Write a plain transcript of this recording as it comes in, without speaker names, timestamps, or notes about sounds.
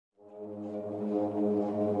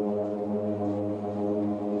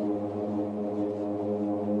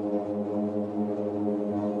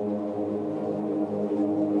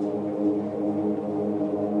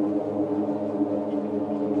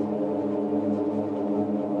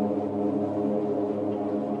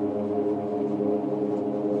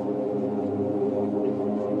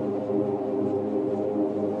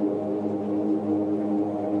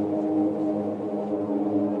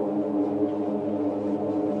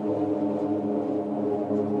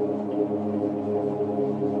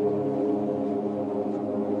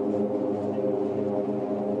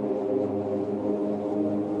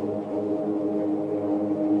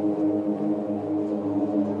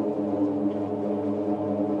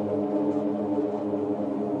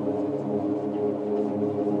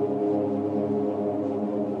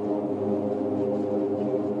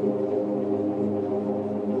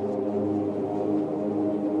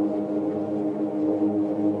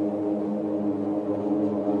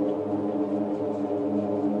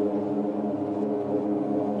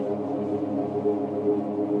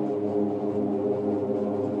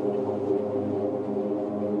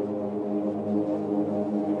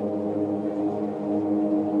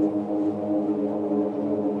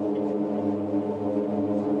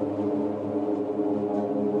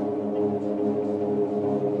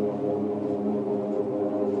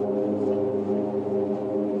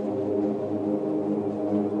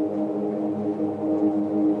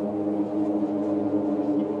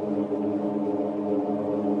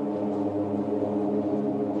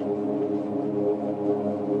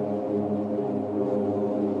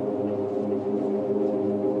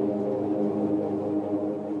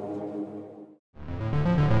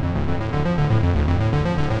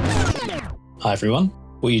Hi everyone,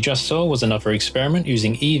 what you just saw was another experiment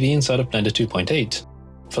using EEVEE inside of Blender 2.8.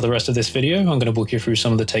 For the rest of this video, I'm going to walk you through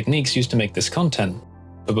some of the techniques used to make this content.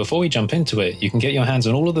 But before we jump into it, you can get your hands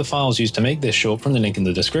on all of the files used to make this short from the link in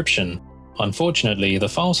the description. Unfortunately, the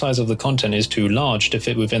file size of the content is too large to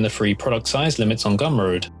fit within the free product size limits on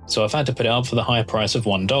Gumroad, so I've had to put it up for the high price of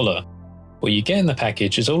 $1. What you get in the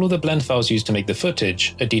package is all of the blend files used to make the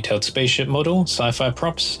footage, a detailed spaceship model, sci-fi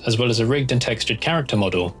props, as well as a rigged and textured character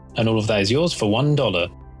model, and all of that is yours for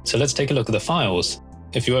 $1. So let's take a look at the files.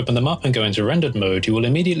 If you open them up and go into rendered mode, you will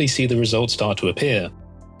immediately see the results start to appear.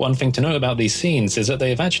 One thing to note about these scenes is that they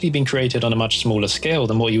have actually been created on a much smaller scale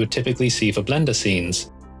than what you would typically see for Blender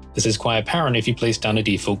scenes. This is quite apparent if you place down a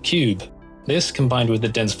default cube. This, combined with the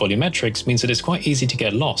dense volumetrics, means that it's quite easy to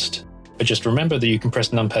get lost. But just remember that you can press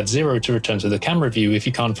numpad 0 to return to the camera view if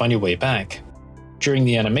you can't find your way back. During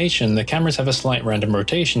the animation, the cameras have a slight random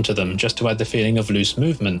rotation to them just to add the feeling of loose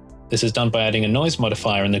movement. This is done by adding a noise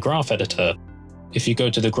modifier in the graph editor. If you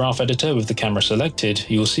go to the graph editor with the camera selected,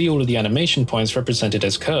 you will see all of the animation points represented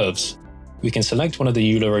as curves. We can select one of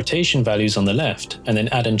the Euler rotation values on the left, and then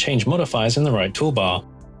add and change modifiers in the right toolbar.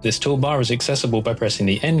 This toolbar is accessible by pressing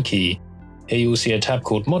the N key. Here you will see a tab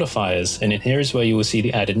called Modifiers, and in here is where you will see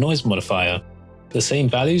the added noise modifier. The same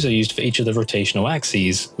values are used for each of the rotational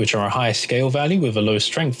axes, which are a high scale value with a low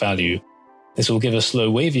strength value. This will give a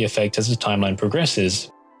slow wavy effect as the timeline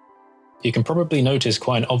progresses. You can probably notice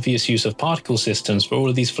quite an obvious use of particle systems for all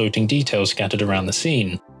of these floating details scattered around the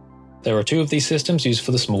scene. There are two of these systems used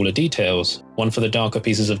for the smaller details, one for the darker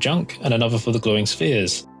pieces of junk and another for the glowing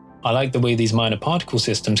spheres. I like the way these minor particle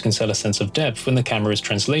systems can sell a sense of depth when the camera is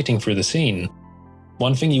translating through the scene.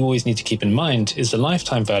 One thing you always need to keep in mind is the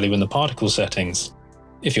lifetime value in the particle settings.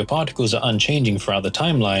 If your particles are unchanging throughout the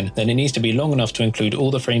timeline, then it needs to be long enough to include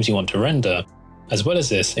all the frames you want to render. As well as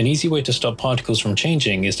this, an easy way to stop particles from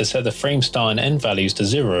changing is to set the frame start and end values to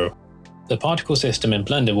 0. The particle system in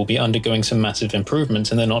Blender will be undergoing some massive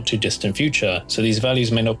improvements in the not too distant future, so these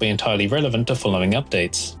values may not be entirely relevant to following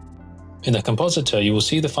updates. In the compositor, you will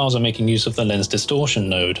see the files are making use of the lens distortion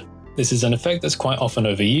node. This is an effect that's quite often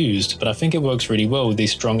overused, but I think it works really well with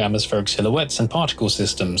these strong atmospheric silhouettes and particle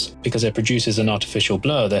systems, because it produces an artificial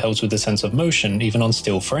blur that helps with the sense of motion even on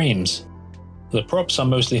still frames. The props are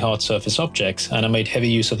mostly hard surface objects, and I made heavy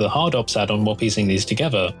use of the Hard Ops add-on while piecing these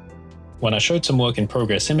together. When I showed some work in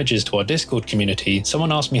progress images to our Discord community,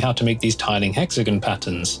 someone asked me how to make these tiling hexagon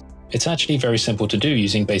patterns. It's actually very simple to do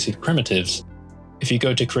using basic primitives. If you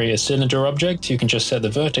go to create a cylinder object, you can just set the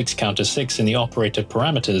vertex count to 6 in the operator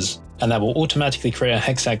parameters, and that will automatically create a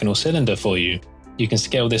hexagonal cylinder for you. You can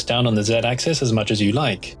scale this down on the Z-axis as much as you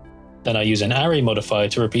like. Then I use an array modifier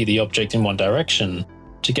to repeat the object in one direction.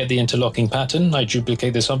 To get the interlocking pattern, I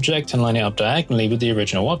duplicate this object and line it up diagonally with the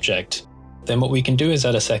original object. Then what we can do is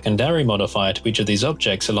add a second array modifier to each of these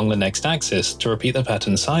objects along the next axis to repeat the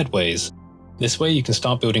pattern sideways. This way you can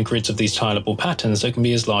start building grids of these tileable patterns that can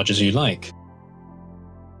be as large as you like.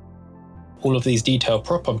 All of these detailed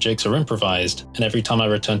prop objects are improvised, and every time I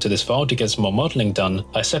return to this file to get some more modeling done,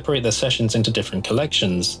 I separate the sessions into different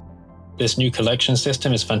collections. This new collection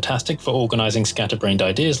system is fantastic for organizing scatterbrained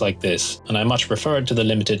ideas like this, and I much prefer it to the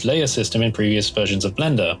limited layer system in previous versions of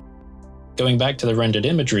Blender. Going back to the rendered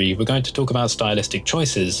imagery, we're going to talk about stylistic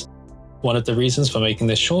choices. One of the reasons for making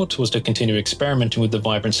this short was to continue experimenting with the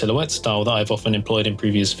vibrant silhouette style that I've often employed in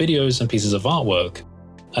previous videos and pieces of artwork.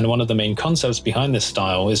 And one of the main concepts behind this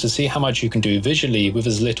style is to see how much you can do visually with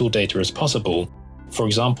as little data as possible. For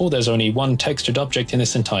example, there's only one textured object in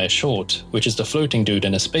this entire short, which is the floating dude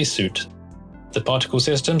in a spacesuit. The particle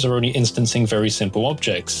systems are only instancing very simple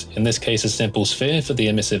objects, in this case a simple sphere for the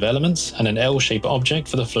emissive elements and an L-shaped object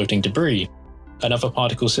for the floating debris. Another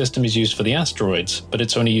particle system is used for the asteroids, but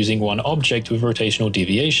it's only using one object with rotational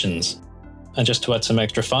deviations. And just to add some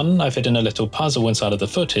extra fun, I've hidden a little puzzle inside of the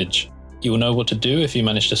footage. You will know what to do if you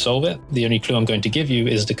manage to solve it. The only clue I'm going to give you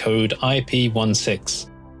is the code IP16.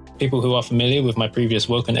 People who are familiar with my previous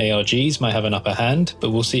work on ARGs might have an upper hand,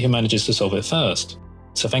 but we'll see who manages to solve it first.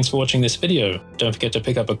 So thanks for watching this video. Don't forget to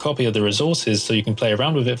pick up a copy of the resources so you can play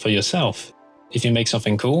around with it for yourself. If you make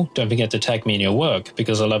something cool, don't forget to tag me in your work,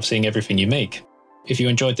 because I love seeing everything you make. If you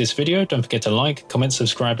enjoyed this video, don't forget to like, comment,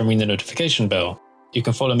 subscribe and ring the notification bell. You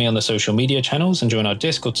can follow me on the social media channels and join our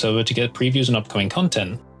Discord server to get previews on upcoming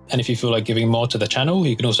content. And if you feel like giving more to the channel,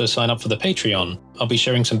 you can also sign up for the Patreon. I'll be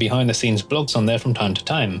sharing some behind the scenes blogs on there from time to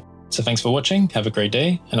time. So thanks for watching, have a great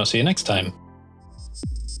day, and I'll see you next time.